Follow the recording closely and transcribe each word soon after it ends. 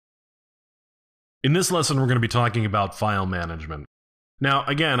In this lesson, we're going to be talking about file management. Now,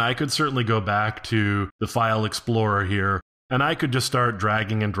 again, I could certainly go back to the File Explorer here, and I could just start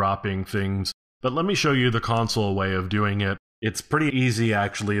dragging and dropping things, but let me show you the console way of doing it. It's pretty easy,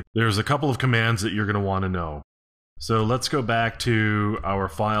 actually. There's a couple of commands that you're going to want to know. So let's go back to our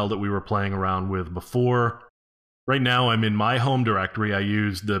file that we were playing around with before. Right now, I'm in my home directory. I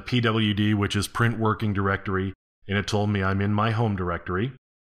used the pwd, which is print working directory, and it told me I'm in my home directory.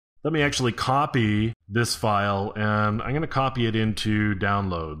 Let me actually copy this file, and I'm going to copy it into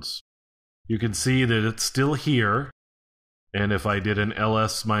downloads. You can see that it's still here, and if I did an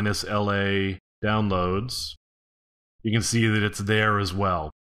ls-la downloads, you can see that it's there as well.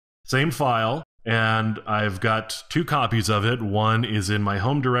 Same file, and I've got two copies of it. One is in my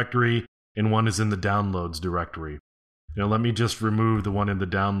home directory, and one is in the downloads directory. Now let me just remove the one in the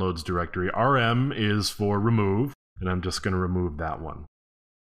downloads directory. rm is for remove, and I'm just going to remove that one.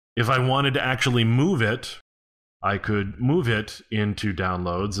 If I wanted to actually move it, I could move it into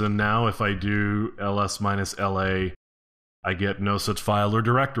downloads, and now if I do ls-la, I get no such file or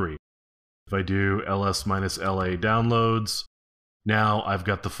directory. If I do ls-la downloads, now I've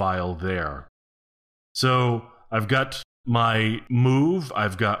got the file there. So I've got my move,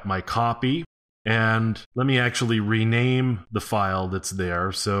 I've got my copy, and let me actually rename the file that's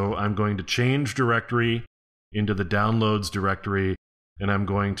there. So I'm going to change directory into the downloads directory, and I'm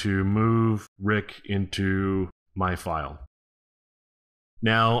going to move Rick into my file.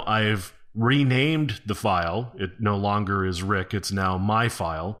 Now I've renamed the file. It no longer is Rick, it's now my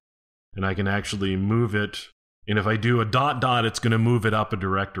file, and I can actually move it, and if I do a ... it's going to move it up a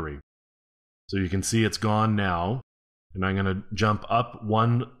directory. So you can see it's gone now, and I'm going to jump up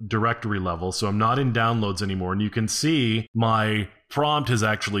one directory level, so I'm not in downloads anymore, and you can see my prompt has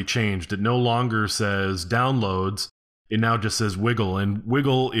actually changed. It no longer says downloads, it now just says wiggle, and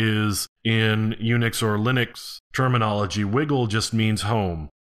wiggle is, in Unix or Linux terminology, wiggle just means home.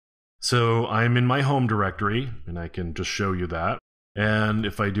 So I'm in my home directory, and I can just show you that. And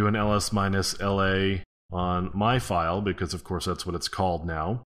if I do an ls-la on my file, because of course that's what it's called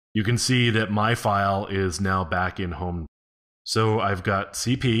now, you can see that my file is now back in home. So I've got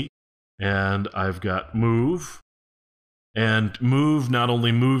cp, and I've got move, and move not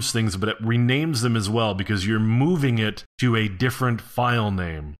only moves things, but it renames them as well, because you're moving it to a different file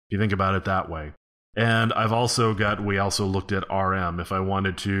name, if you think about it that way. And I've also got, we also looked at rm. If I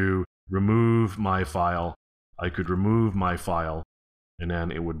wanted to remove my file, I could remove my file, and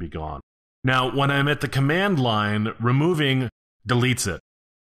then it would be gone. Now, when I'm at the command line, removing deletes it.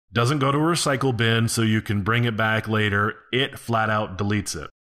 Doesn't go to a recycle bin, so you can bring it back later. It flat out deletes it.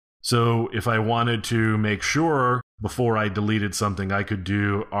 So if I wanted to make sure before I deleted something, I could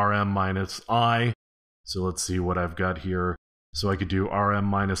do rm-i. So let's see what I've got here. So I could do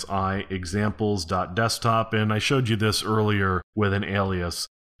rm-i examples.desktop, and I showed you this earlier with an alias.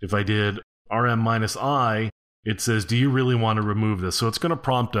 If I did rm-i, it says, do you really want to remove this? So it's going to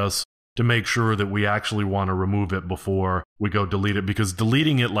prompt us to make sure that we actually want to remove it before we go delete it, because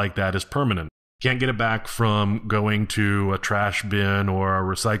deleting it like that is permanent. Can't get it back from going to a trash bin or a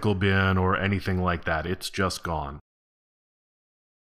recycle bin or anything like that. It's just gone.